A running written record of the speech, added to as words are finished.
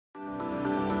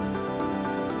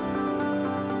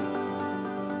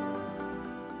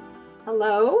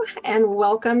Hello and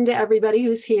welcome to everybody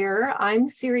who's here. I'm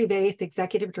Siri Vaith,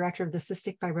 Executive Director of the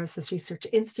Cystic Fibrosis Research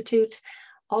Institute,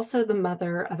 also the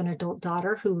mother of an adult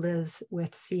daughter who lives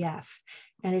with CF.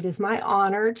 And it is my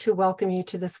honor to welcome you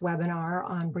to this webinar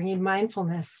on bringing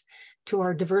mindfulness to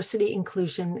our diversity,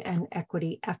 inclusion, and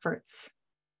equity efforts.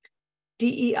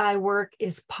 DEI work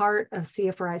is part of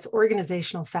CFRI's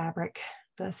organizational fabric.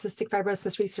 The Cystic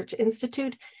Fibrosis Research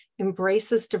Institute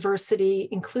embraces diversity,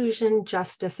 inclusion,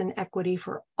 justice, and equity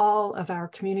for all of our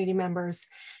community members.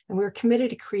 And we're committed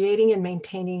to creating and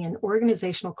maintaining an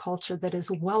organizational culture that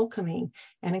is welcoming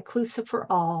and inclusive for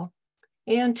all,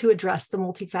 and to address the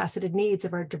multifaceted needs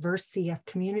of our diverse CF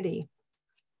community.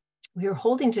 We are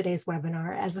holding today's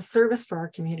webinar as a service for our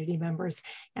community members,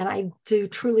 and I do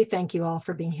truly thank you all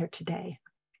for being here today.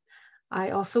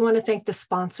 I also want to thank the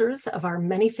sponsors of our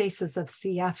Many Faces of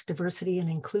CF Diversity and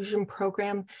Inclusion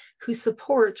program, whose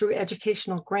support through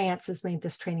educational grants has made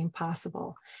this training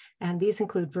possible. And these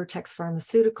include Vertex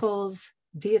Pharmaceuticals,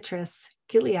 Viatris,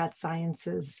 Gilead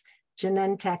Sciences,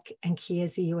 Genentech, and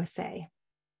Chiesi USA.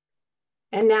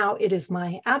 And now it is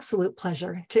my absolute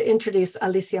pleasure to introduce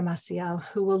Alicia Maciel,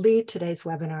 who will lead today's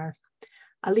webinar.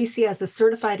 Alicia is a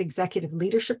certified executive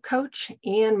leadership coach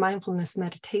and mindfulness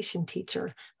meditation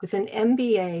teacher with an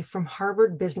MBA from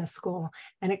Harvard Business School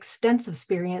and extensive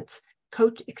experience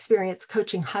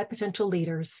coaching high potential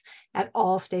leaders at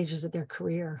all stages of their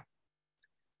career.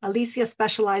 Alicia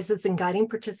specializes in guiding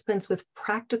participants with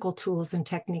practical tools and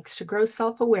techniques to grow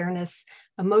self-awareness,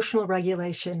 emotional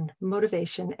regulation,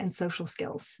 motivation, and social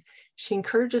skills. She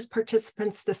encourages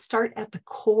participants to start at the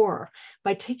core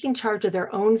by taking charge of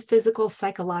their own physical,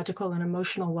 psychological, and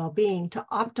emotional well-being to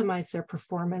optimize their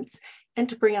performance and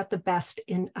to bring out the best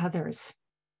in others.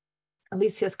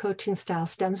 Alicia's coaching style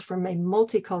stems from a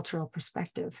multicultural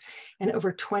perspective and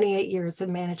over 28 years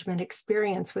of management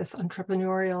experience with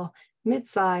entrepreneurial,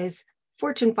 mid-size,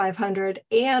 Fortune 500,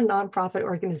 and nonprofit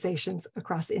organizations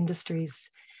across industries.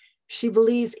 She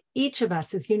believes each of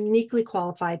us is uniquely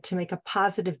qualified to make a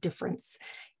positive difference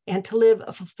and to live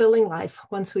a fulfilling life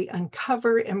once we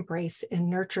uncover, embrace, and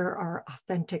nurture our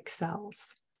authentic selves.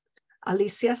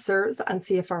 Alicia serves on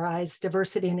CFRI's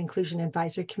Diversity and Inclusion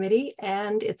Advisory Committee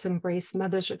and its Embrace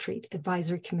Mothers Retreat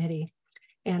Advisory Committee.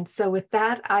 And so with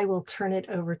that, I will turn it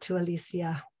over to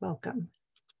Alicia. Welcome.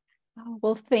 Oh,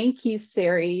 well, thank you,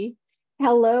 Siri.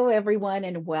 Hello, everyone,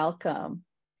 and welcome.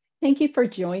 Thank you for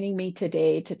joining me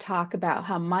today to talk about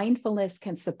how mindfulness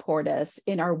can support us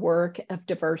in our work of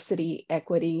diversity,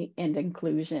 equity, and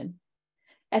inclusion.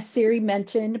 As Siri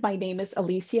mentioned, my name is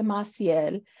Alicia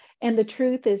Maciel, and the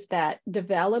truth is that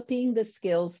developing the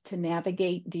skills to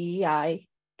navigate DEI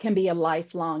can be a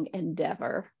lifelong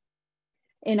endeavor.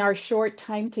 In our short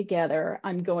time together,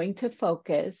 I'm going to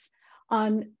focus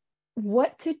on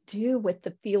what to do with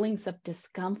the feelings of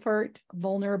discomfort,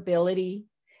 vulnerability,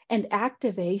 and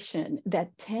activation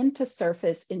that tend to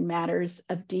surface in matters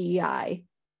of DEI.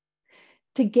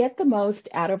 To get the most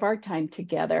out of our time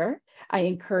together, I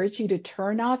encourage you to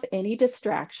turn off any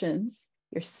distractions,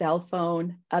 your cell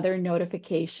phone, other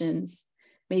notifications,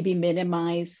 maybe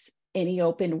minimize any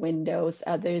open windows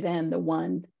other than the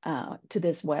one to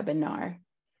this webinar.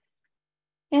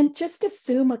 And just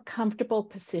assume a comfortable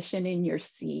position in your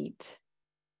seat.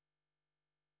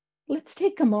 Let's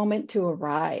take a moment to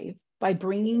arrive by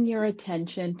bringing your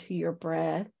attention to your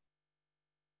breath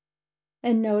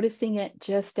and noticing it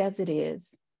just as it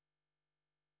is.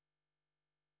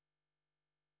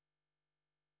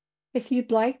 If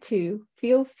you'd like to,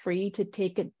 feel free to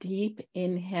take a deep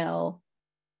inhale,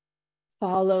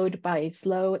 followed by a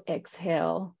slow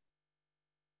exhale.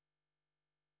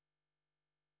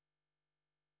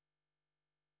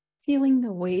 Feeling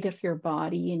the weight of your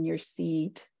body in your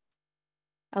seat,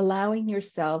 allowing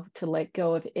yourself to let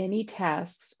go of any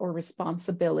tasks or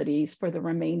responsibilities for the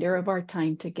remainder of our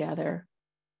time together.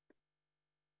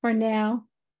 For now,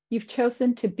 you've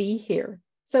chosen to be here,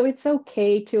 so it's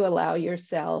okay to allow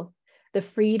yourself the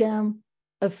freedom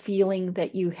of feeling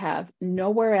that you have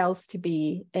nowhere else to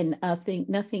be and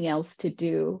nothing else to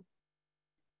do,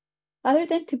 other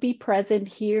than to be present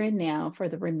here and now for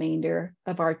the remainder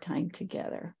of our time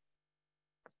together.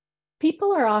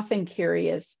 People are often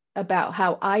curious about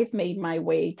how I've made my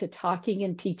way to talking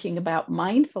and teaching about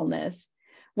mindfulness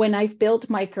when I've built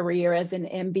my career as an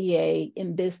MBA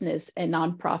in business and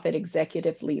nonprofit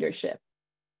executive leadership,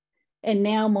 and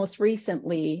now most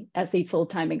recently as a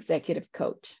full-time executive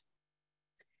coach.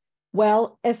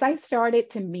 Well, as I started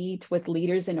to meet with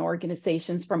leaders in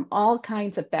organizations from all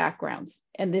kinds of backgrounds,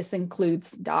 and this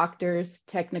includes doctors,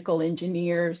 technical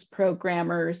engineers,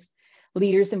 programmers,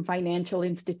 leaders in financial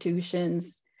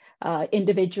institutions,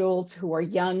 individuals who are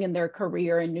young in their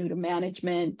career and new to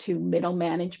management, to middle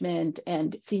management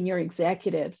and senior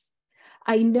executives,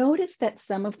 I noticed that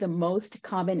some of the most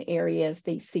common areas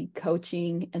they seek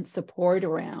coaching and support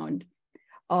around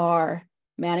are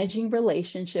managing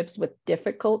relationships with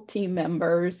difficult team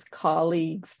members,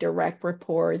 colleagues, direct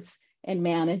reports, and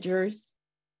managers,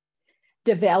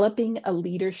 developing a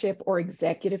leadership or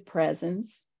executive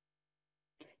presence,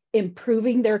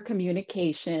 improving their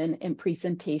communication and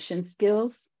presentation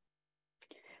skills,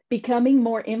 becoming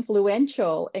more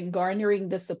influential and garnering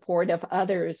the support of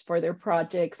others for their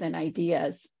projects and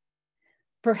ideas.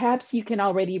 Perhaps you can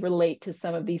already relate to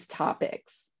some of these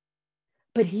topics.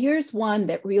 But here's one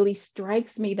that really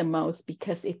strikes me the most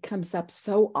because it comes up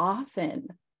so often,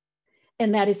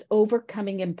 and that is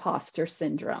overcoming imposter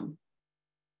syndrome,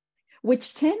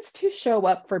 which tends to show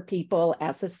up for people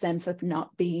as a sense of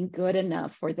not being good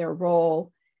enough for their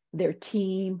role, their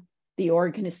team, the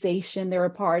organization they're a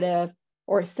part of,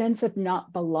 or a sense of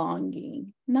not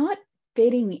belonging, not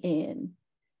fitting in.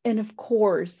 And of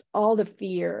course, all the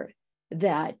fear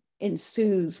that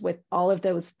ensues with all of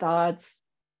those thoughts,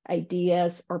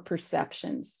 ideas, or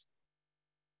perceptions.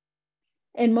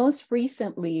 And most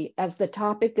recently, as the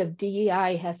topic of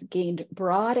DEI has gained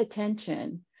broad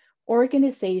attention,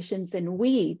 organizations and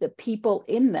we, the people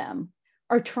in them,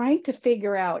 are trying to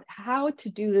figure out how to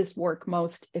do this work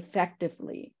most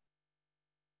effectively.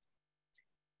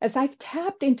 As I've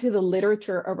tapped into the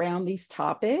literature around these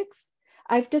topics,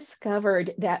 I've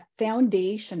discovered that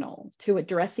foundational to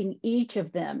addressing each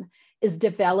of them is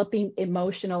developing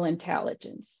emotional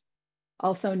intelligence,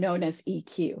 also known as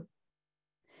EQ.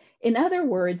 In other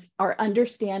words, our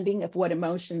understanding of what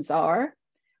emotions are,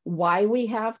 why we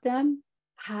have them,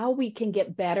 how we can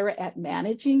get better at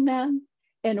managing them,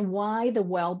 and why the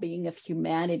well-being of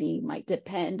humanity might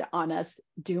depend on us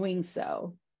doing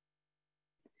so.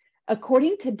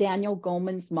 According to Daniel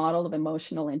Goleman's model of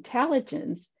emotional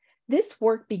intelligence, this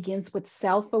work begins with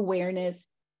self-awareness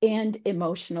and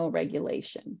emotional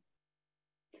regulation.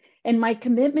 And my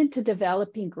commitment to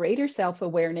developing greater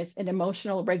self-awareness and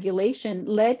emotional regulation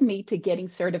led me to getting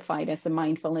certified as a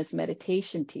mindfulness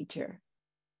meditation teacher.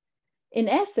 In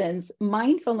essence,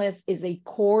 mindfulness is a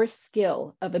core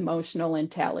skill of emotional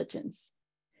intelligence.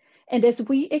 And as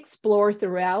we explore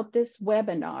throughout this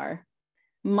webinar,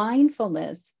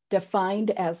 mindfulness,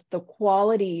 defined as the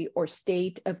quality or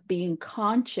state of being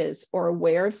conscious or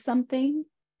aware of something,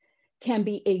 can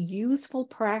be a useful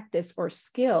practice or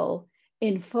skill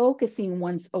in focusing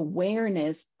one's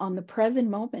awareness on the present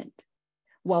moment,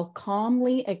 while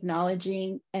calmly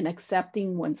acknowledging and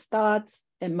accepting one's thoughts,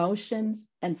 emotions,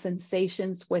 and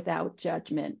sensations without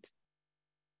judgment.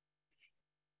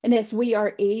 And as we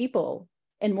are able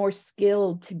and more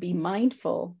skilled to be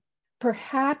mindful,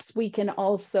 perhaps we can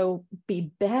also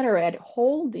be better at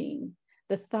holding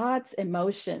the thoughts,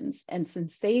 emotions, and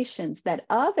sensations that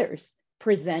others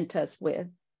present us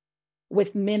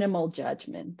with minimal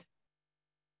judgment.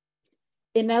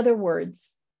 In other words,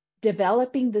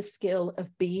 developing the skill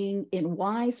of being in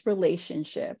wise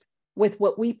relationship with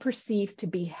what we perceive to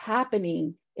be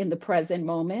happening in the present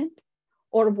moment,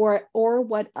 or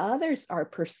what others are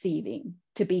perceiving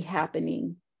to be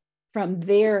happening from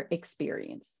their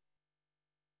experience.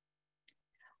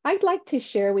 I'd like to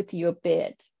share with you a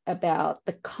bit about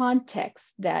the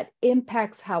context that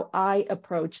impacts how I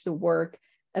approach the work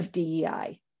of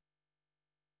DEI.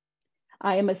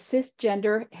 I am a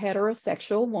cisgender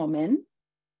heterosexual woman.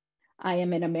 I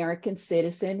am an American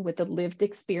citizen with a lived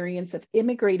experience of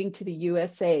immigrating to the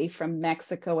USA from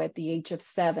Mexico at the age of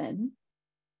 7.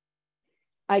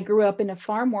 I grew up in a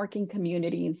farm working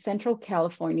community in Central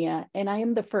California, and I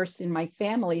am the first in my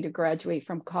family to graduate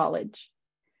from college.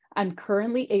 I'm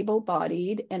currently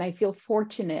able-bodied, and I feel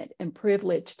fortunate and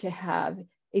privileged to have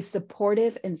a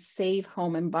supportive and safe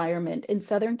home environment in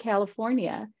Southern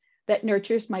California that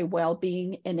nurtures my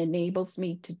well-being and enables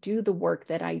me to do the work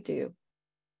that I do.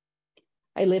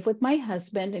 I live with my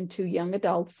husband and 2 young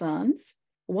adult sons,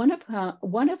 one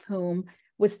of whom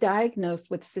was diagnosed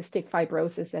with cystic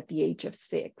fibrosis at the age of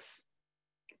 6.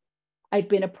 I've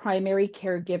been a primary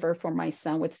caregiver for my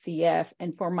son with CF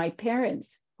and for my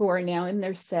parents, who are now in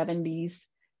their 70s,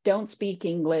 don't speak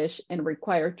English, and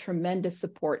require tremendous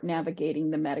support navigating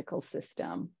the medical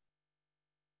system.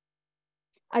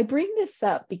 I bring this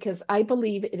up because I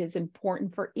believe it is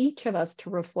important for each of us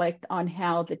to reflect on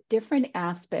how the different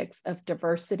aspects of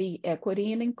diversity,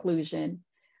 equity, and inclusion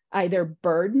either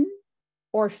burden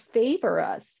or favor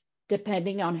us,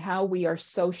 depending on how we are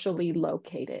socially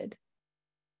located.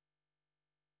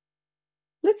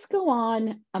 Let's go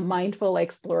on a mindful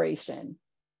exploration.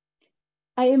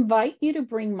 I invite you to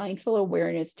bring mindful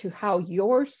awareness to how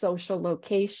your social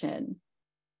location,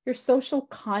 your social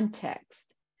context,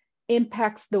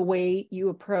 impacts the way you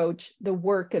approach the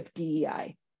work of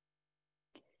DEI.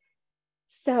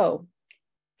 So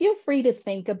feel free to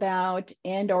think about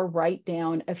and/or write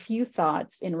down a few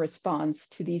thoughts in response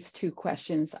to these two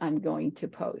questions I'm going to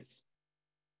pose.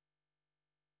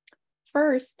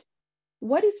 First,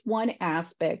 what is one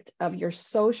aspect of your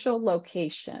social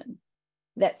location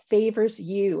that favors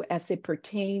you as it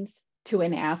pertains to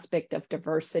an aspect of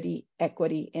diversity,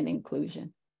 equity, and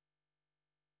inclusion?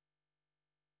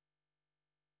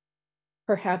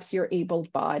 Perhaps you're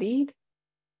able-bodied.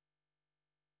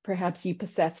 Perhaps you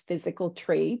possess physical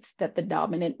traits that the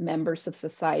dominant members of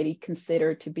society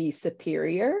consider to be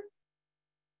superior.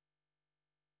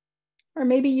 Or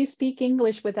maybe you speak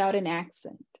English without an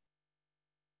accent.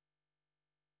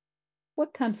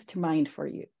 What comes to mind for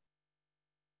you?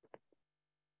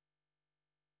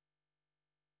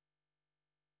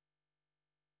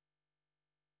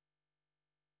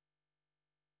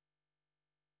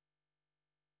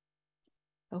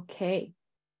 Okay.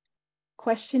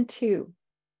 Question 2.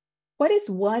 What is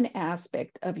one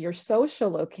aspect of your social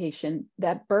location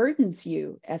that burdens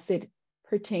you as it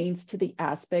pertains to the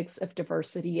aspects of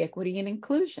diversity, equity, and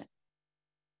inclusion?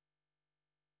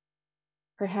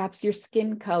 Perhaps your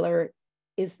skin color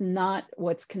is not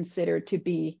what's considered to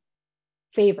be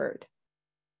favored,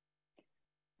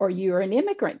 or you're an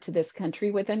immigrant to this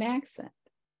country with an accent.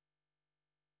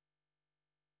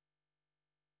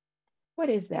 What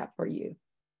is that for you?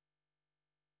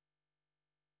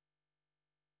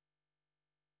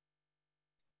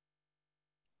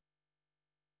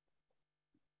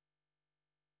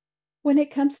 When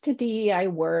it comes to DEI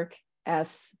work,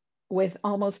 as with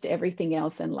almost everything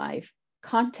else in life,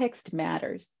 context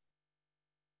matters.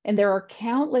 And there are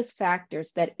countless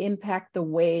factors that impact the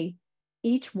way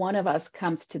each one of us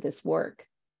comes to this work.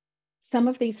 Some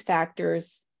of these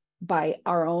factors by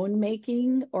our own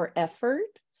making or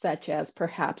effort, such as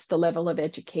perhaps the level of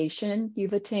education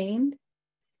you've attained,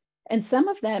 and some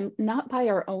of them not by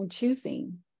our own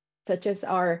choosing, such as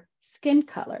our skin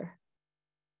color.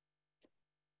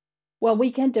 While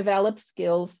we can develop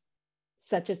skills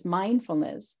such as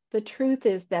mindfulness, the truth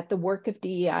is that the work of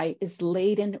DEI is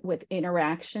laden with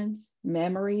interactions,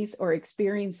 memories, or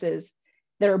experiences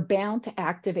that are bound to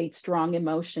activate strong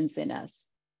emotions in us.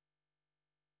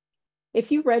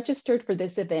 If you registered for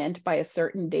this event by a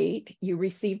certain date, you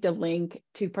received a link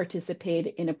to participate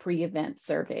in a pre-event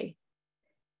survey.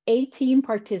 18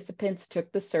 participants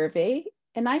took the survey,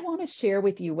 and I want to share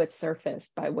with you what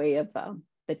surfaced by way of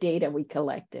the data we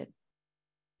collected.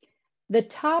 The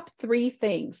top 3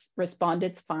 things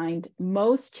respondents find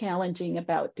most challenging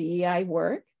about DEI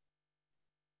work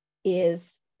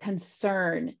is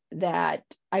concern that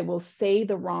I will say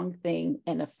the wrong thing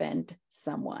and offend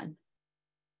someone.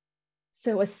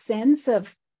 So a sense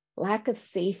of lack of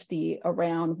safety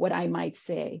around what I might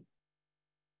say,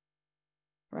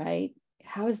 right?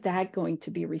 How is that going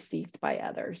to be received by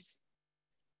others?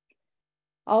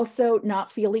 Also,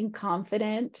 not feeling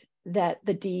confident that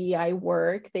the DEI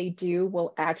work they do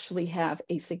will actually have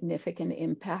a significant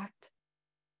impact.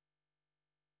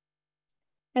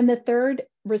 And the third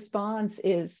response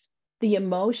is the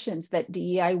emotions that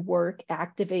DEI work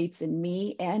activates in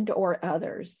me and or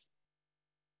others.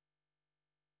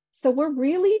 So we're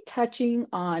really touching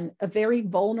on a very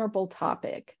vulnerable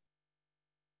topic.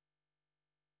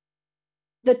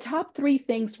 The top 3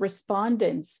 things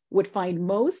respondents would find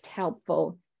most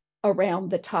helpful around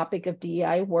the topic of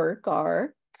DEI work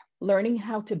are learning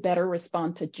how to better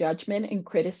respond to judgment and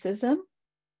criticism.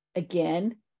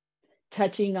 Again,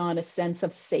 touching on a sense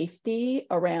of safety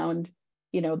around,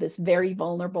 this very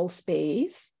vulnerable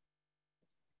space.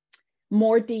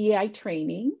 More DEI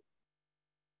training,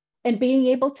 and being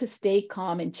able to stay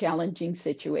calm in challenging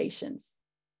situations,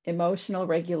 emotional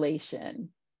regulation.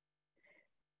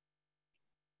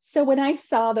 So when I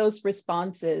saw those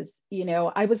responses,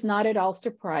 I was not at all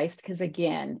surprised because,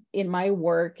 again, in my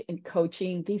work and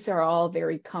coaching, these are all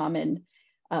very common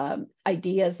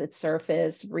ideas that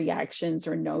surface, reactions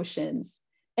or notions.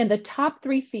 And the top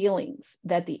 3 feelings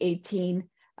that the 18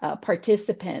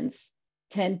 participants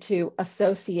tend to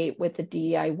associate with the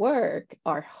DEI work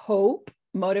are hope,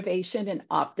 motivation, and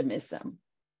optimism.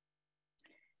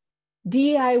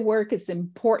 DEI work is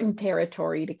important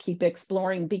territory to keep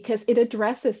exploring because it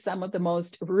addresses some of the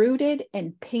most rooted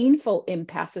and painful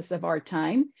impasses of our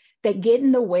time that get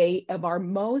in the way of our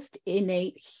most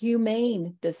innate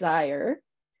humane desire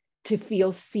to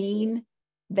feel seen,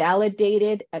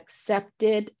 validated,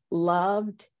 accepted,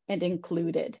 loved, and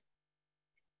included.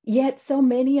 Yet so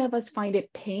many of us find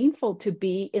it painful to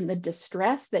be in the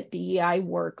distress that DEI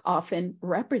work often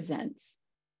represents.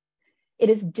 It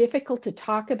is difficult to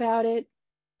talk about it,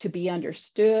 to be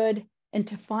understood, and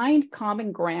to find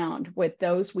common ground with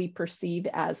those we perceive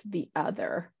as the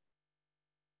other.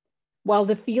 While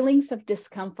the feelings of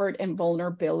discomfort and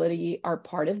vulnerability are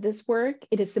part of this work,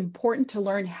 it is important to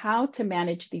learn how to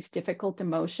manage these difficult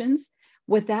emotions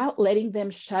without letting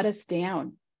them shut us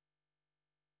down.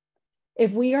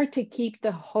 If we are to keep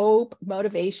the hope,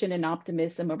 motivation, and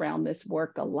optimism around this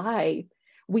work alive,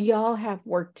 we all have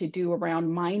work to do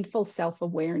around mindful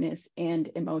self-awareness and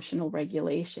emotional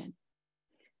regulation.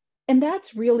 And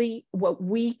that's really what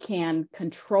we can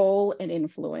control and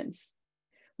influence.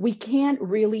 We can't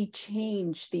really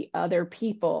change the other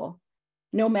people,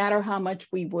 no matter how much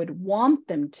we would want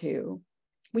them to.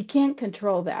 We can't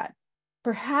control that.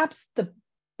 Perhaps the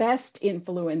best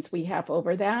influence we have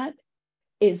over that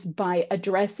is by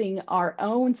addressing our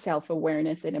own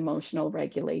self-awareness and emotional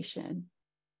regulation.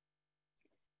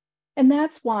 And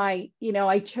that's why,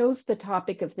 I chose the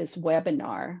topic of this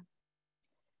webinar.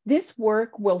 This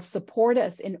work will support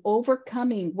us in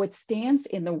overcoming what stands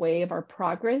in the way of our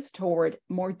progress toward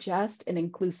more just and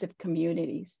inclusive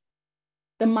communities.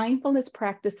 The mindfulness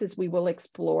practices we will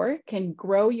explore can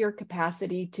grow your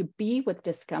capacity to be with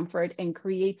discomfort and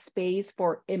create space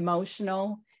for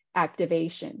emotional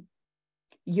activation,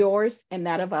 yours and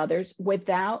that of others,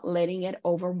 without letting it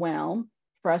overwhelm,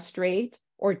 frustrate,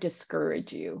 or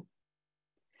discourage you.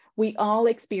 We all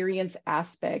experience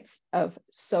aspects of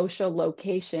social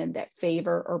location that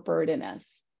favor or burden us.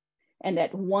 And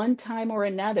at one time or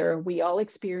another, we all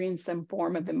experience some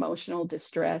form of emotional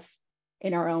distress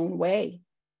in our own way.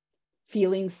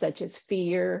 Feelings such as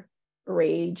fear,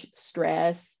 rage,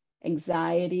 stress,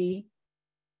 anxiety,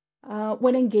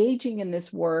 when engaging in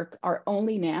this work are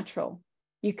only natural.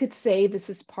 You could say this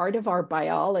is part of our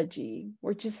biology.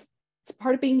 It's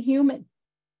part of being human.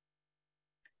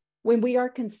 When we are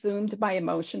consumed by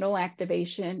emotional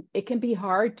activation, it can be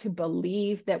hard to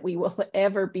believe that we will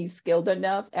ever be skilled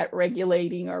enough at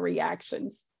regulating our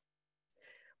reactions.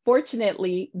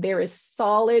 Fortunately, there is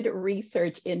solid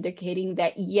research indicating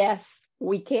that yes,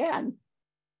 we can.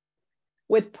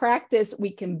 With practice,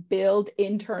 we can build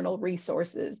internal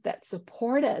resources that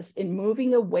support us in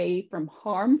moving away from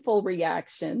harmful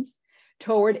reactions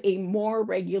toward a more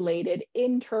regulated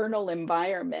internal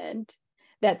environment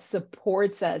that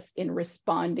supports us in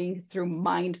responding through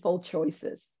mindful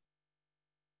choices.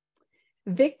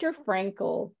 Viktor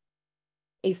Frankl,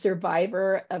 a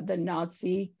survivor of the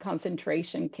Nazi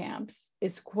concentration camps,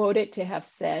 is quoted to have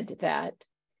said that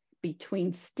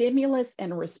between stimulus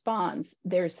and response,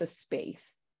 there's a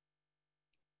space.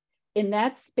 In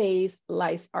that space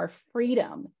lies our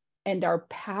freedom and our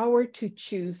power to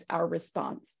choose our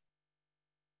response.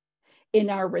 In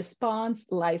our response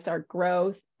lies our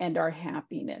growth and our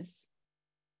happiness.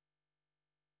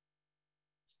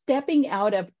 Stepping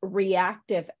out of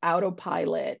reactive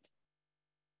autopilot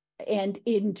and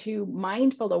into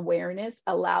mindful awareness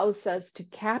allows us to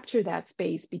capture that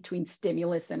space between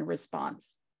stimulus and response,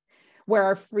 where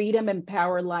our freedom and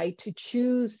power lie to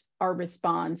choose our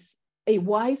response, a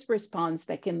wise response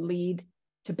that can lead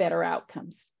to better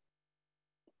outcomes.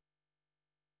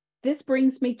 This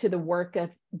brings me to the work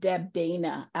of Deb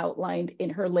Dana outlined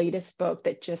in her latest book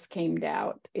that just came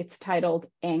out. It's titled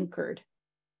Anchored.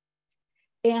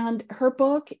 And her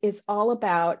book is all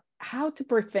about how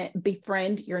to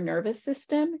befriend your nervous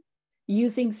system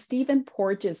using Stephen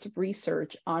Porges'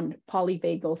 research on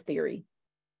polyvagal theory.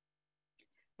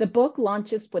 The book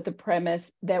launches with the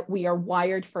premise that we are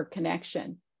wired for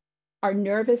connection. Our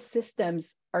nervous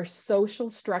systems are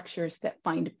social structures that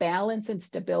find balance and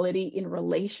stability in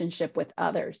relationship with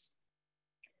others.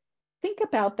 Think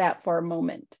about that for a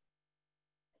moment.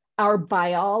 Our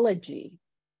biology,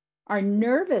 our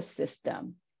nervous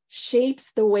system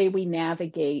shapes the way we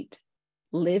navigate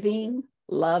living,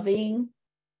 loving,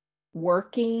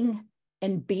 working,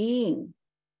 and being.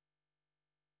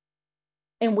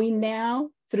 And we now,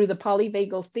 through the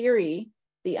polyvagal theory,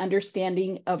 the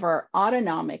understanding of our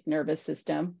autonomic nervous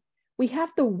system, we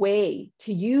have the way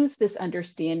to use this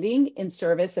understanding in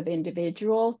service of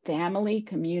individual, family,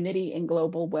 community, and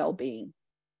global well-being.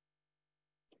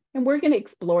 And we're going to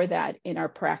explore that in our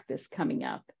practice coming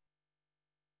up.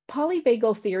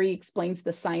 Polyvagal theory explains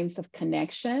the science of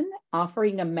connection,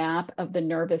 offering a map of the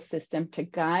nervous system to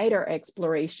guide our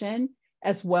exploration,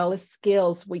 as well as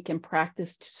skills we can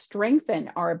practice to strengthen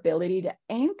our ability to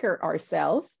anchor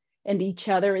ourselves and each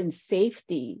other in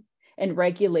safety and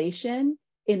regulation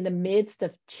in the midst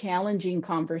of challenging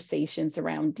conversations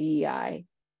around DEI.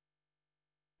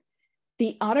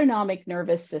 The autonomic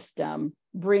nervous system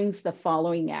brings the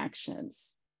following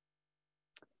actions.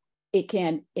 It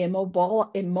can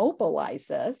immobilize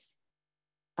us,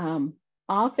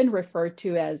 often referred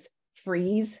to as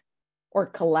freeze or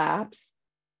collapse,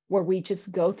 where we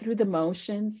just go through the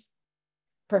motions.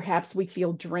 Perhaps we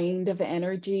feel drained of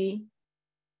energy,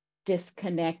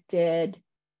 disconnected.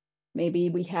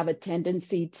 Maybe we have a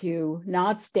tendency to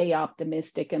not stay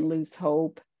optimistic and lose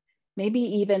hope. Maybe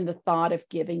even the thought of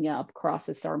giving up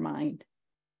crosses our mind.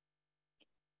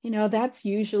 You know, that's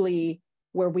usually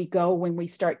where we go when we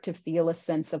start to feel a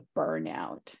sense of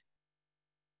burnout.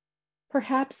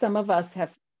 Perhaps some of us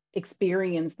have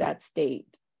experienced that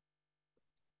state.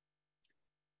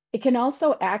 It can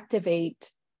also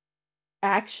activate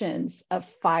actions of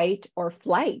fight or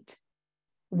flight,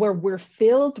 where we're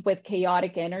filled with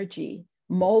chaotic energy,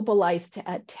 mobilized to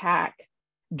attack,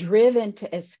 driven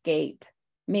to escape,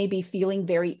 maybe feeling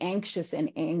very anxious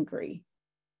and angry.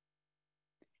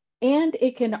 And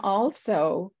it can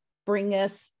also bring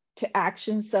us to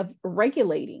actions of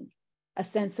regulating, a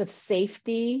sense of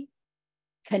safety,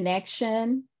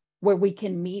 connection, where we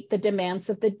can meet the demands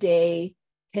of the day,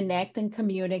 connect and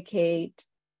communicate,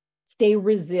 stay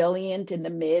resilient in the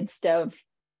midst of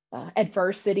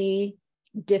adversity,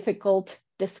 difficult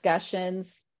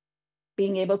discussions,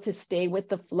 being able to stay with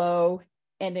the flow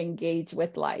and engage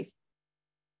with life.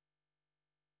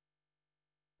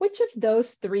 Which of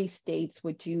those three states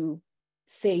would you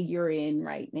say you're in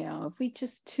right now? If we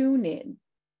just tune in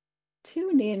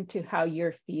to how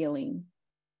you're feeling,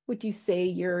 would you say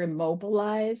you're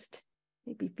immobilized,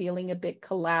 maybe feeling a bit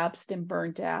collapsed and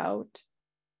burnt out?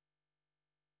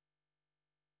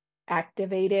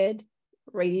 Activated,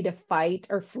 ready to fight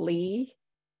or flee,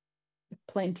 with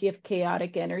plenty of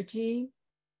chaotic energy?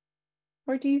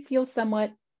 Or do you feel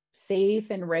somewhat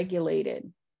safe and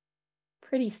regulated,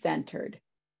 pretty centered?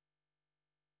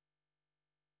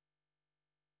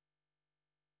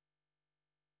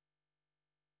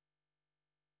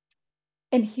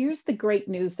 And here's the great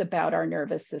news about our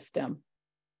nervous system.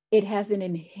 It has an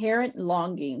inherent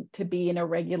longing to be in a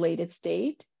regulated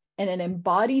state and an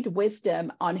embodied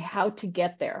wisdom on how to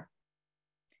get there.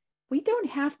 We don't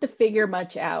have to figure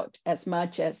much out as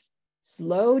much as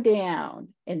slow down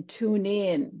and tune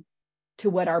in to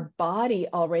what our body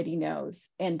already knows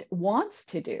and wants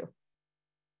to do.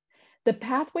 The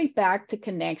pathway back to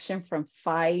connection from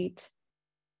fight,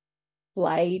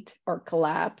 flight, or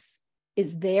collapse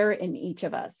is there in each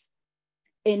of us.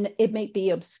 And it may be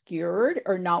obscured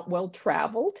or not well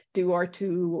traveled due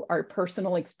to our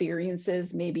personal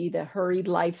experiences, maybe the hurried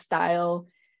lifestyle,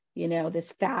 you know,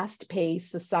 this fast-paced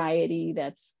society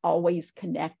that's always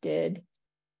connected.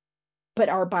 But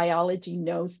our biology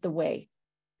knows the way.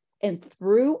 And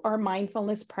through our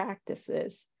mindfulness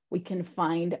practices, we can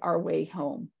find our way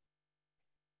home.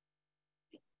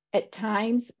 At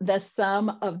times, the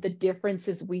sum of the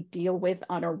differences we deal with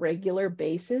on a regular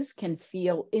basis can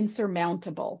feel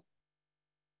insurmountable.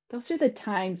 Those are the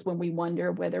times when we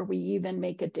wonder whether we even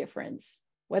make a difference,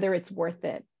 whether it's worth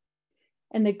it.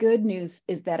 And the good news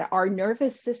is that our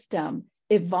nervous system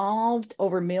evolved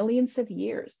over millions of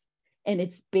years, and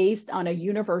it's based on a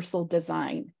universal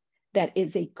design that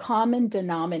is a common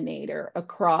denominator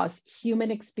across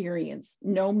human experience,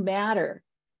 no matter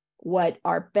what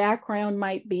our background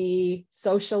might be,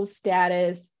 social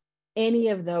status, any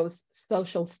of those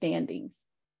social standings.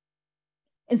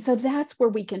 And so that's where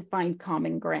we can find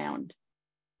common ground.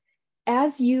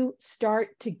 As you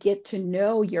start to get to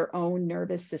know your own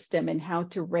nervous system and how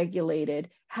to regulate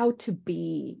it, how to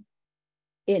be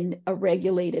in a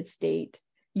regulated state,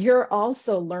 you're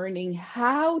also learning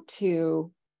how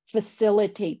to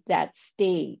facilitate that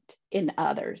state in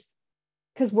others,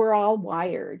 because we're all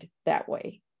wired that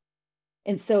way.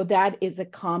 And so that is a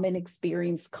common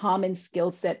experience, common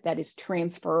skill set that is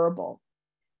transferable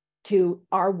to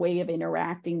our way of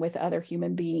interacting with other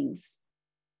human beings.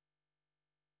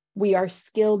 We are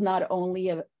skilled not only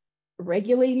at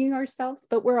regulating ourselves,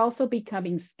 but we're also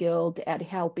becoming skilled at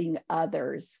helping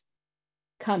others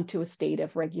come to a state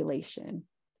of regulation.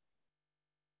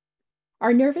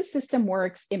 Our nervous system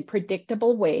works in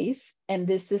predictable ways, and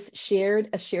this is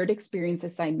a shared experience,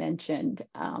 as I mentioned.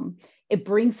 It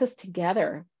brings us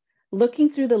together. Looking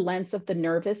through the lens of the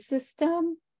nervous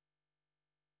system,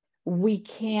 we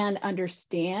can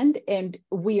understand, and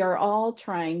we are all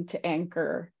trying to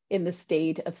anchor in the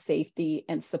state of safety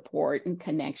and support and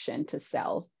connection to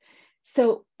self.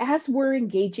 So as we're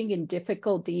engaging in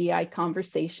difficult DEI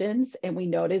conversations, and we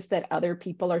notice that other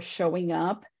people are showing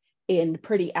up in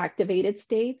pretty activated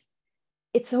states,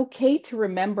 it's okay to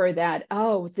remember that,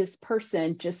 oh, this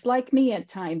person, just like me at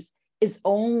times, is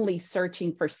only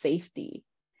searching for safety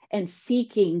and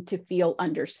seeking to feel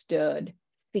understood,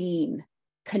 seen,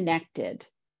 connected.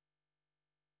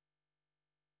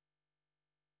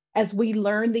 As we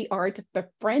learn the art of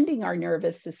befriending our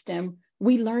nervous system,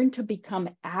 we learn to become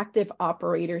active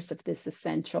operators of this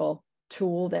essential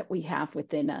tool that we have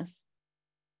within us.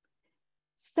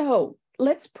 So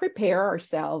let's prepare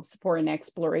ourselves for an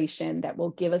exploration that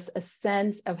will give us a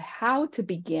sense of how to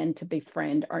begin to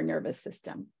befriend our nervous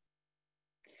system.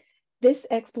 This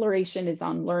exploration is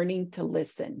on learning to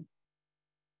listen.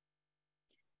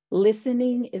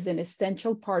 Listening is an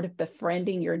essential part of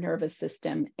befriending your nervous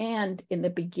system. And in the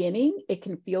beginning, it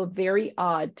can feel very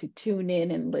odd to tune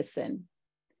in and listen.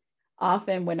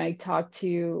 Often when I talk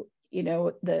to,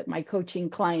 my coaching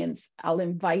clients, I'll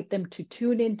invite them to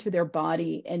tune into their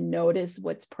body and notice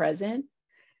what's present.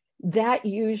 That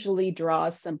usually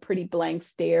draws some pretty blank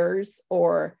stares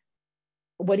or,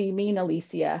 what do you mean,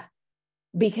 Alicia?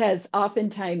 Because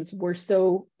oftentimes we're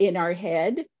so in our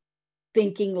head,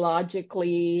 thinking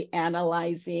logically,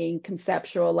 analyzing,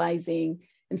 conceptualizing.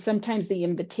 And sometimes the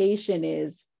invitation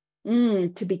is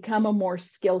to become a more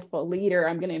skillful leader.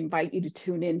 I'm going to invite you to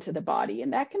tune into the body.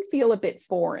 And that can feel a bit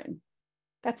foreign.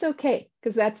 That's okay,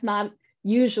 because that's not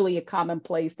usually a common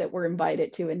place that we're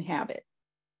invited to inhabit.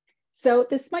 So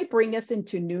this might bring us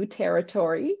into new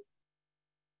territory.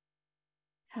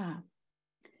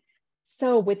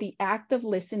 So with the act of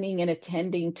listening and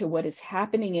attending to what is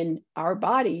happening in our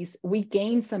bodies, we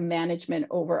gain some management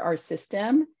over our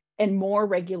system and more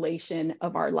regulation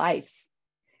of our lives.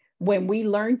 When we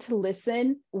learn to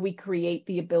listen, we create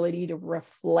the ability to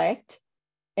reflect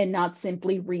and not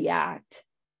simply react.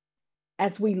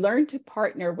 As we learn to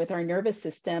partner with our nervous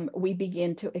system, we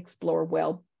begin to explore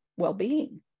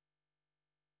well-being.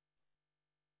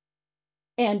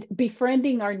 And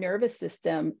befriending our nervous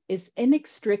system is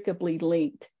inextricably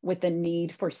linked with the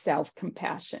need for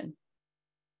self-compassion.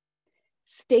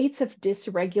 States of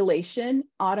dysregulation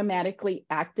automatically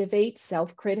activate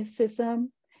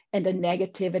self-criticism and a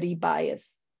negativity bias.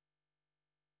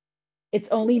 It's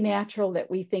only natural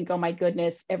that we think, oh my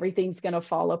goodness, everything's going to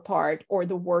fall apart, or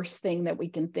the worst thing that we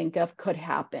can think of could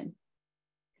happen.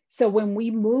 So when we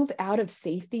move out of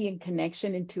safety and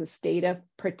connection into a state of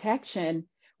protection,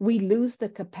 we lose the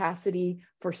capacity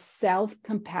for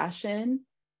self-compassion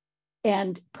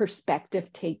and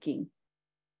perspective taking.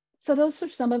 So those are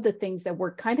some of the things that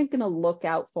we're kind of going to look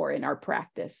out for in our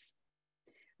practice.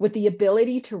 With the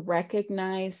ability to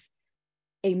recognize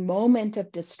a moment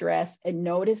of distress and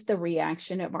notice the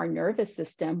reaction of our nervous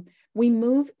system, we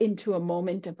move into a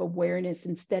moment of awareness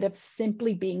instead of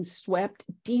simply being swept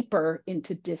deeper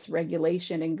into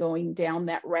dysregulation and going down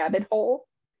that rabbit hole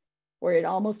where it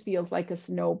almost feels like a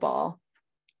snowball.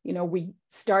 We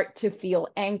start to feel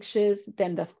anxious,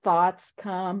 then the thoughts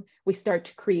come, we start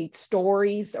to create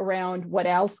stories around what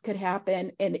else could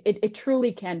happen, and it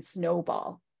truly can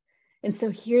snowball. And so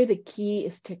here the key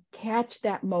is to catch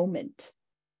that moment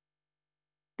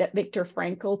that Viktor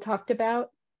Frankl talked about,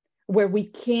 where we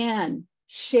can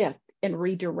shift and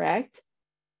redirect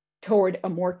toward a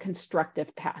more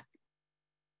constructive path.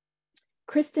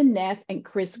 Kristen Neff and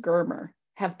Chris Germer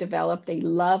have developed a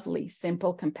lovely,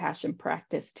 simple compassion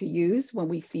practice to use when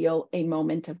we feel a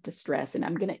moment of distress. And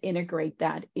I'm going to integrate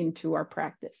that into our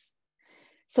practice.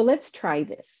 So let's try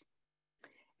this.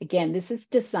 Again, this is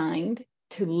designed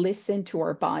to listen to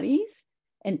our bodies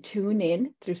and tune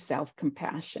in through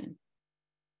self-compassion.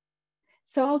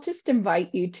 So I'll just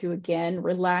invite you to, again,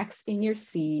 relax in your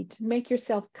seat, make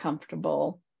yourself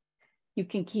comfortable. You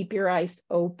can keep your eyes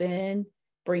open,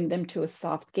 bring them to a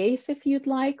soft gaze if you'd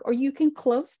like, or you can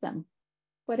close them,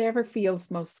 whatever feels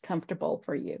most comfortable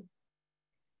for you.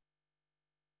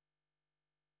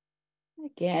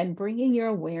 Again, bringing your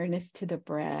awareness to the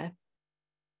breath.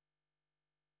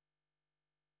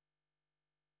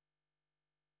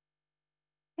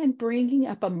 And bringing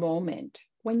up a moment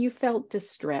when you felt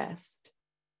distressed.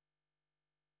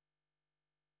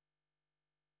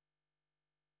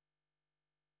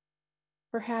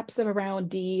 Perhaps around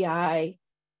DEI,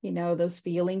 those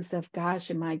feelings of,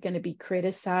 gosh, am I going to be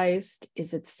criticized?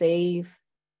 Is it safe?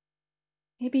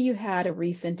 Maybe you had a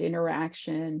recent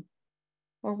interaction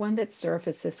or one that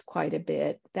surfaces quite a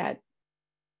bit that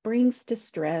brings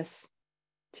distress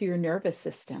to your nervous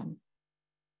system.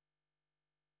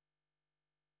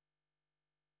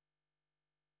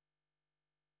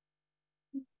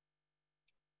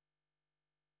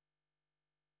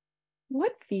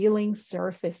 What feelings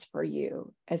surface for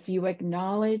you as you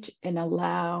acknowledge and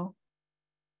allow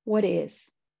what is?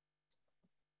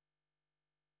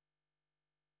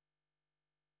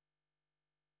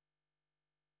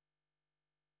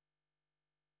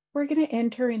 we're going to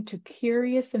enter into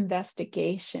curious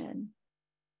investigation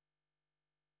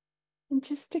and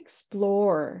just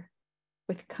explore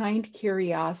with kind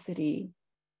curiosity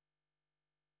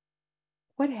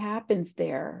what happens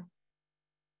there.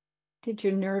 Did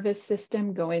your nervous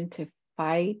system go into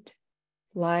fight,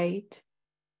 flight,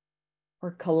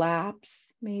 or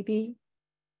collapse, maybe?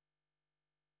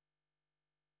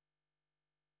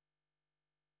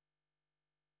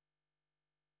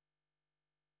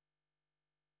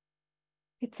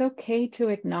 It's okay to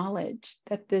acknowledge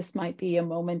that this might be a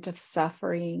moment of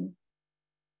suffering,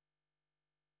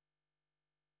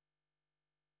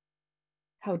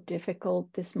 how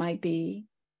difficult this might be.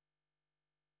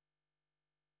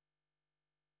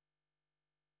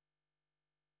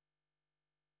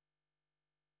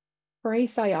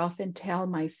 Phrase I often tell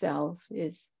myself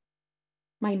is,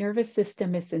 my nervous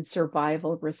system is in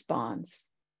survival response,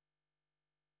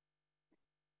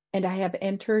 and I have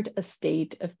entered a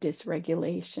state of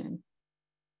dysregulation.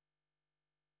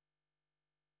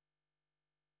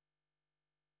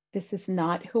 This is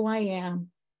not who I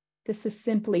am. This is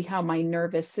simply how my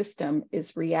nervous system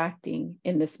is reacting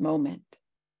in this moment.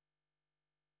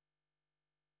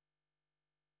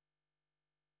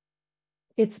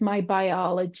 It's my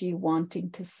biology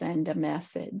wanting to send a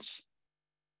message.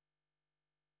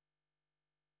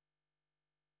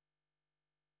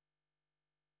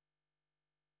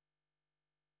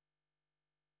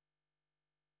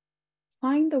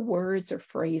 Find the words or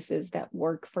phrases that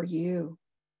work for you.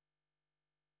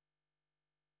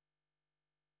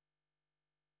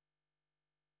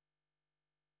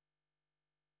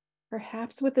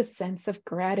 Perhaps with a sense of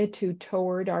gratitude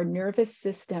toward our nervous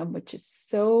system, which is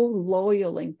so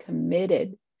loyal and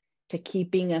committed to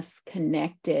keeping us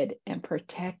connected and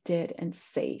protected and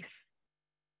safe.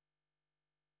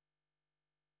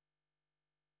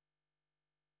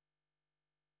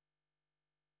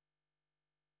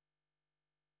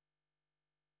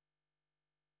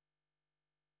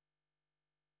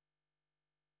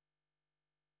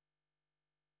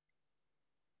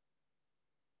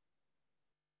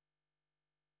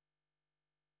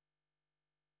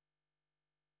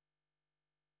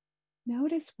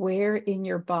 Notice where in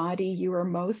your body you are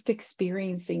most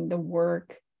experiencing the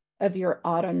work of your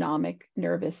autonomic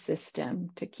nervous system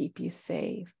to keep you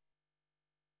safe.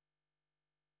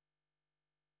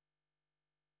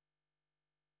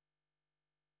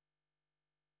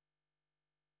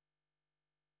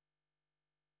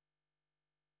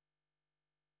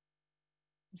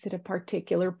 Is it a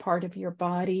particular part of your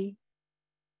body?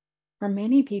 For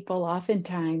many people,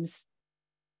 oftentimes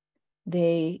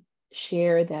they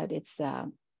share that it's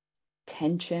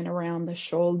tension around the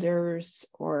shoulders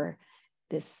or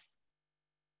this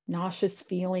nauseous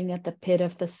feeling at the pit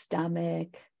of the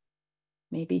stomach,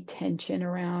 maybe tension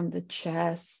around the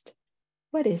chest.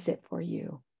 What is it for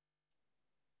you?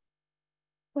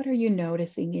 What are you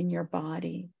noticing in your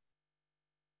body?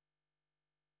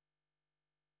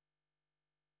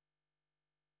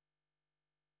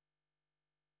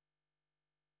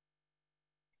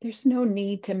 There's no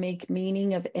need to make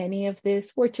meaning of any of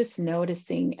this. We're just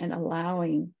noticing and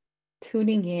allowing,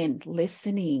 tuning in,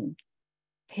 listening,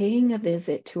 paying a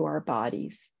visit to our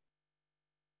bodies,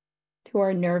 to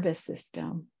our nervous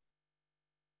system.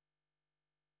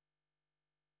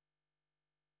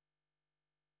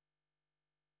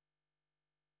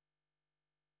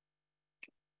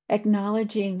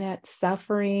 Acknowledging that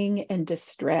suffering and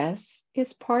distress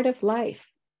is part of life,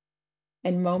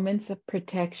 and moments of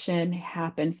protection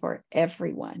happen for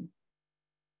everyone.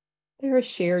 They're a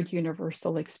shared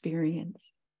universal experience.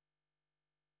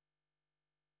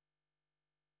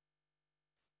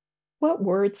 What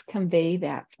words convey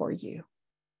that for you?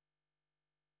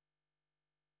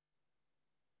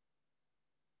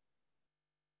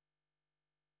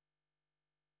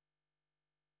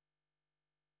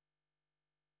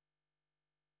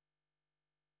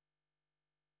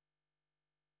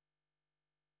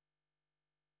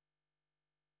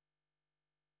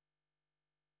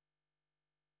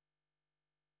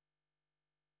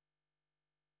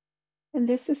 And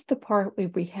this is the part where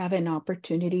we have an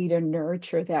opportunity to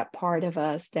nurture that part of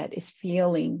us that is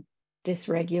feeling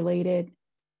dysregulated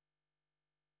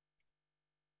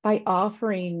by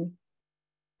offering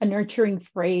a nurturing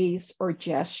phrase or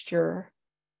gesture,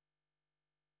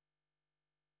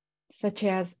 such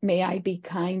as, may I be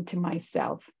kind to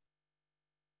myself.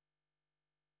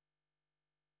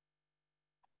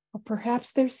 Or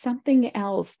perhaps there's something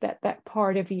else that that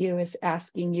part of you is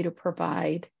asking you to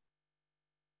provide.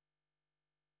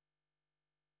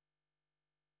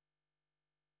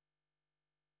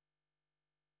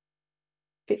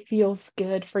 If it feels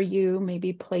good for you,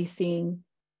 maybe placing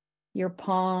your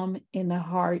palm in the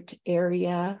heart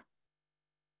area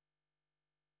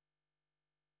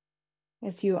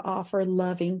as you offer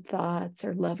loving thoughts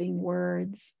or loving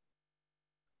words.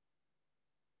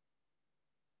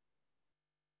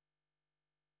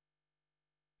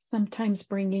 Sometimes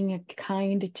bringing a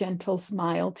kind, gentle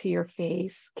smile to your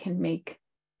face can make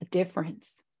a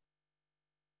difference.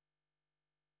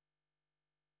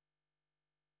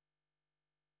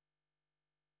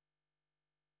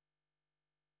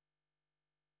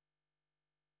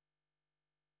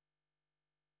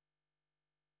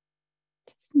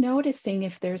 Just noticing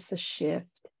if there's a shift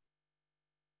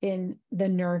in the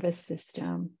nervous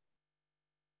system.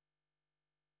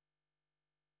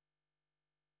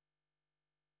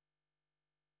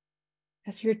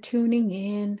 As you're tuning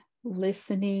in,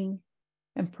 listening,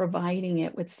 and providing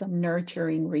it with some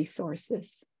nurturing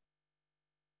resources.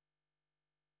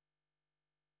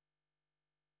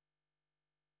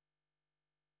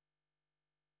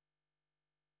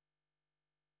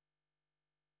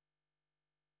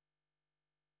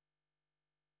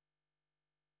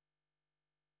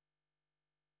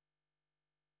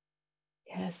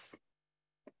 Yes,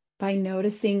 by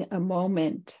noticing a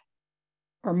moment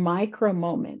or micro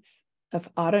moments of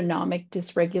autonomic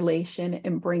dysregulation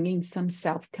and bringing some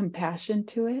self-compassion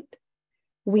to it,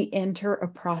 we enter a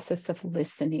process of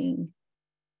listening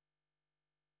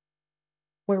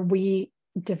where we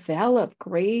develop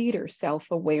greater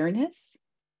self-awareness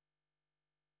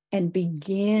and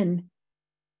begin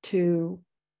to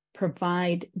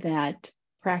provide that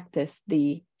practice,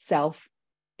 the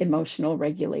self-emotional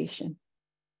regulation.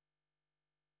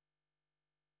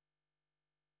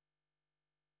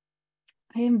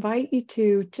 I invite you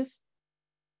to just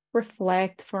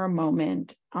reflect for a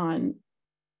moment on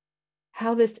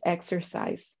how this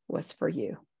exercise was for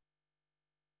you.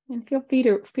 And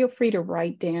feel free to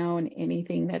write down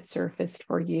anything that surfaced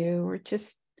for you or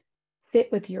just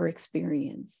sit with your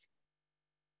experience.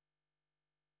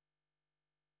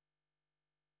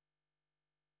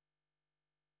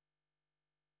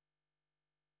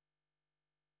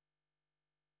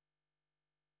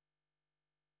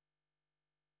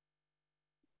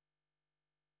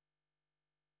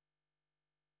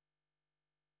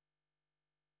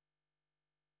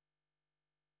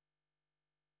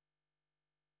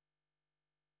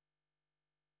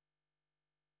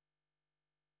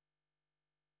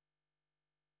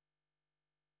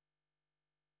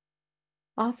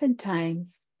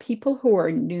 Oftentimes, people who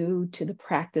are new to the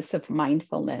practice of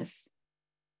mindfulness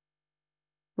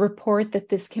report that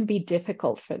this can be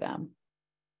difficult for them,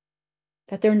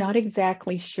 that they're not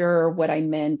exactly sure what I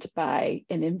meant by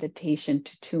an invitation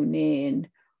to tune in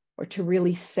or to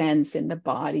really sense in the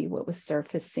body what was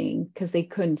surfacing, because they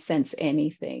couldn't sense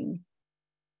anything.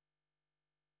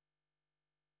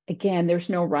 Again, there's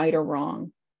no right or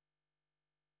wrong.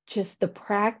 Just the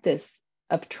practice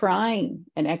of trying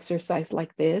an exercise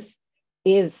like this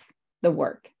is the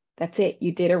work. That's it.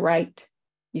 You did it right.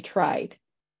 You tried.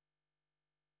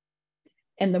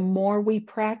 And the more we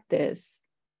practice,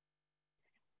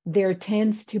 there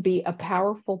tends to be a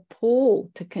powerful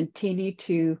pull to continue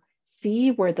to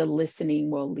see where the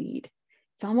listening will lead.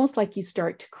 It's almost like you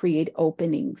start to create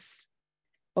openings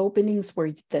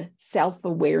where the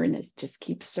self-awareness just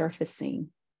keeps surfacing.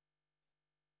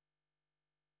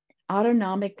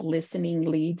 Autonomic listening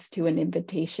leads to an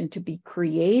invitation to be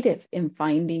creative in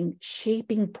finding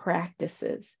shaping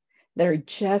practices that are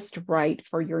just right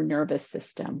for your nervous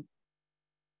system.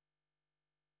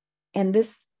 And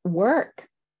this work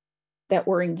that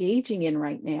we're engaging in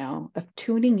right now of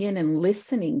tuning in and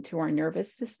listening to our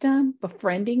nervous system,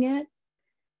 befriending it,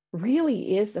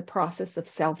 really is a process of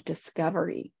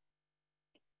self-discovery.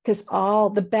 Because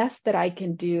all the best that I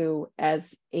can do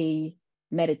as a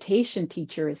meditation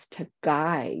teacher is to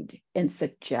guide and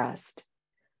suggest,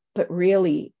 but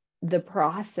really the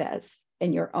process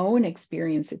and your own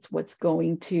experience, it's what's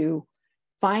going to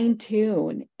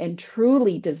fine-tune and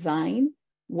truly design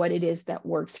what it is that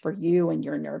works for you and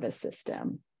your nervous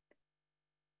system.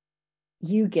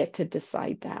 You get to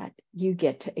decide that. You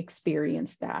get to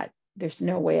experience that. There's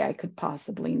no way I could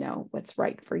possibly know what's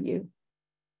right for you.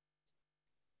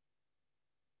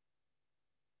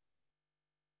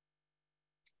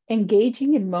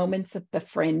 Engaging in moments of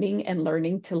befriending and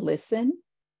learning to listen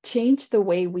change the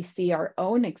way we see our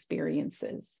own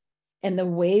experiences and the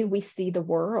way we see the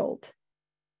world.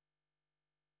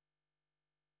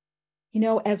 You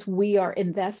know, as we are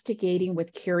investigating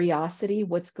with curiosity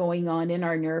what's going on in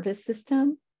our nervous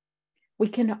system, we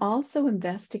can also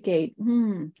investigate,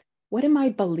 what am I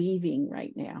believing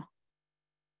right now?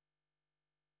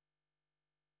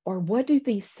 Or what do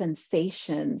these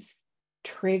sensations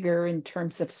trigger in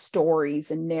terms of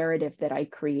stories and narrative that I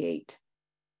create.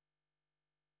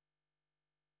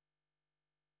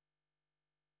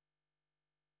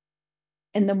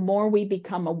 And the more we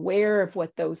become aware of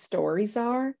what those stories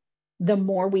are, the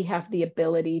more we have the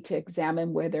ability to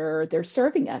examine whether they're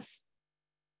serving us,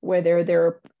 whether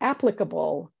they're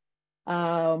applicable,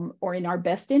 or in our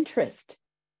best interest.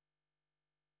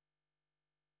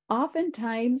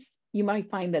 Oftentimes, you might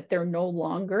find that they're no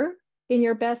longer in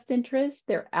your best interest.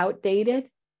 They're outdated.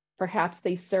 Perhaps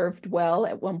they served well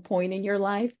at one point in your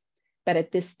life, but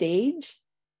at this stage,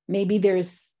 maybe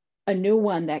there's a new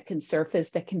one that can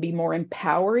surface that can be more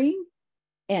empowering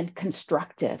and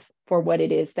constructive for what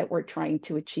it is that we're trying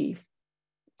to achieve,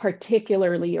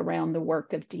 particularly around the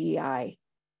work of DEI,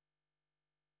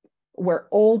 where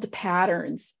old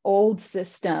patterns, old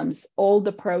systems, old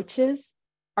approaches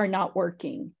are not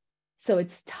working. So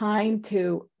it's time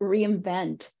to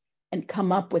reinvent and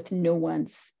come up with new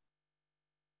ones.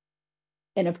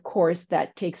 And of course,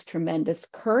 that takes tremendous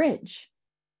courage.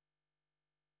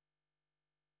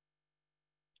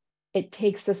 It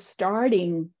takes us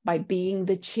starting by being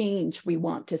the change we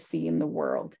want to see in the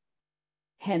world.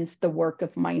 Hence the work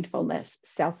of mindfulness,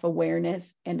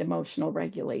 self-awareness, and emotional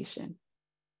regulation.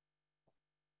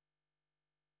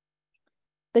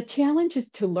 The challenge is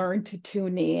to learn to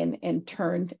tune in and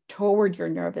turn toward your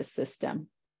nervous system.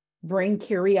 Bring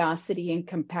curiosity and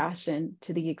compassion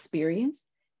to the experience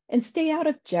and stay out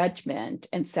of judgment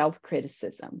and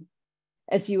self-criticism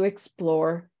as you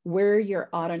explore where your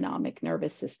autonomic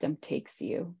nervous system takes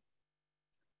you.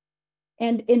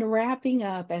 And in wrapping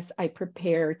up, as I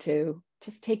prepare to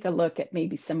just take a look at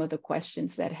maybe some of the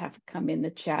questions that have come in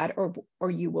the chat, or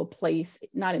you will place,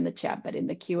 not in the chat, but in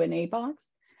the Q&A box,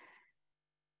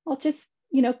 I'll just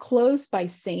close by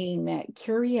saying that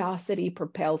curiosity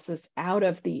propels us out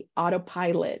of the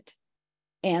autopilot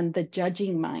and the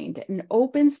judging mind and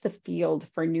opens the field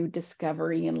for new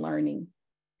discovery and learning.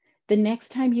 The next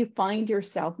time you find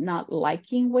yourself not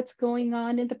liking what's going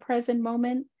on in the present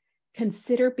moment,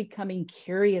 consider becoming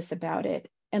curious about it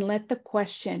and let the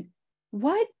question,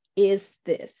 what is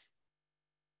this?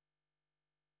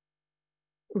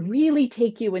 Really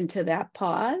take you into that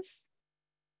pause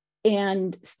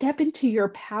and step into your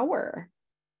power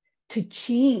to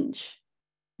change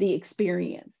the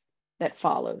experience that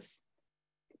follows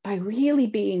by really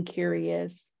being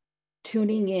curious,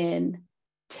 tuning in,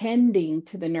 tending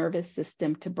to the nervous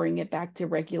system to bring it back to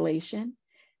regulation,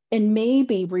 and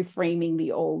maybe reframing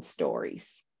the old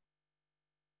stories.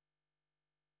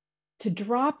 To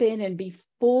drop in and be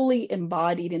fully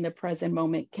embodied in the present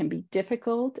moment can be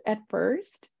difficult at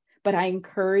first, but I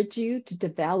encourage you to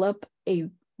develop a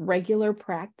regular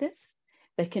practice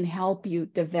that can help you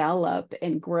develop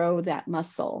and grow that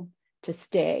muscle to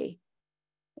stay.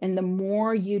 And the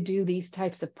more you do these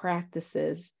types of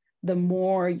practices, the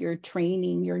more you're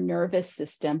training your nervous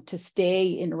system to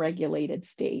stay in regulated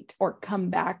state or come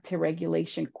back to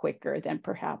regulation quicker than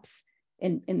perhaps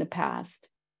in the past.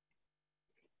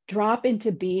 Drop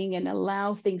into being and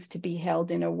allow things to be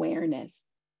held in awareness.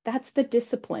 That's the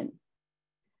discipline.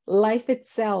 Life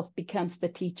itself becomes the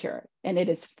teacher, and it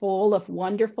is full of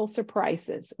wonderful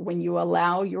surprises when you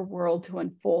allow your world to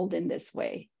unfold in this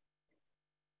way.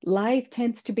 Life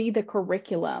tends to be the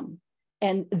curriculum,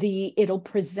 and it'll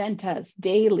present us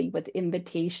daily with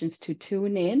invitations to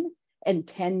tune in and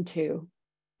tend to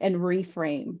and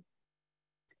reframe.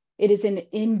 It is an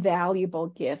invaluable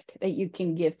gift that you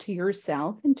can give to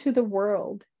yourself and to the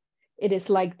world. It is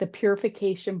like the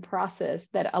purification process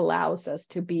that allows us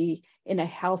to be in a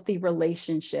healthy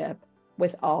relationship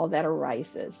with all that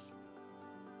arises,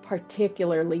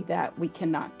 particularly that we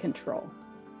cannot control.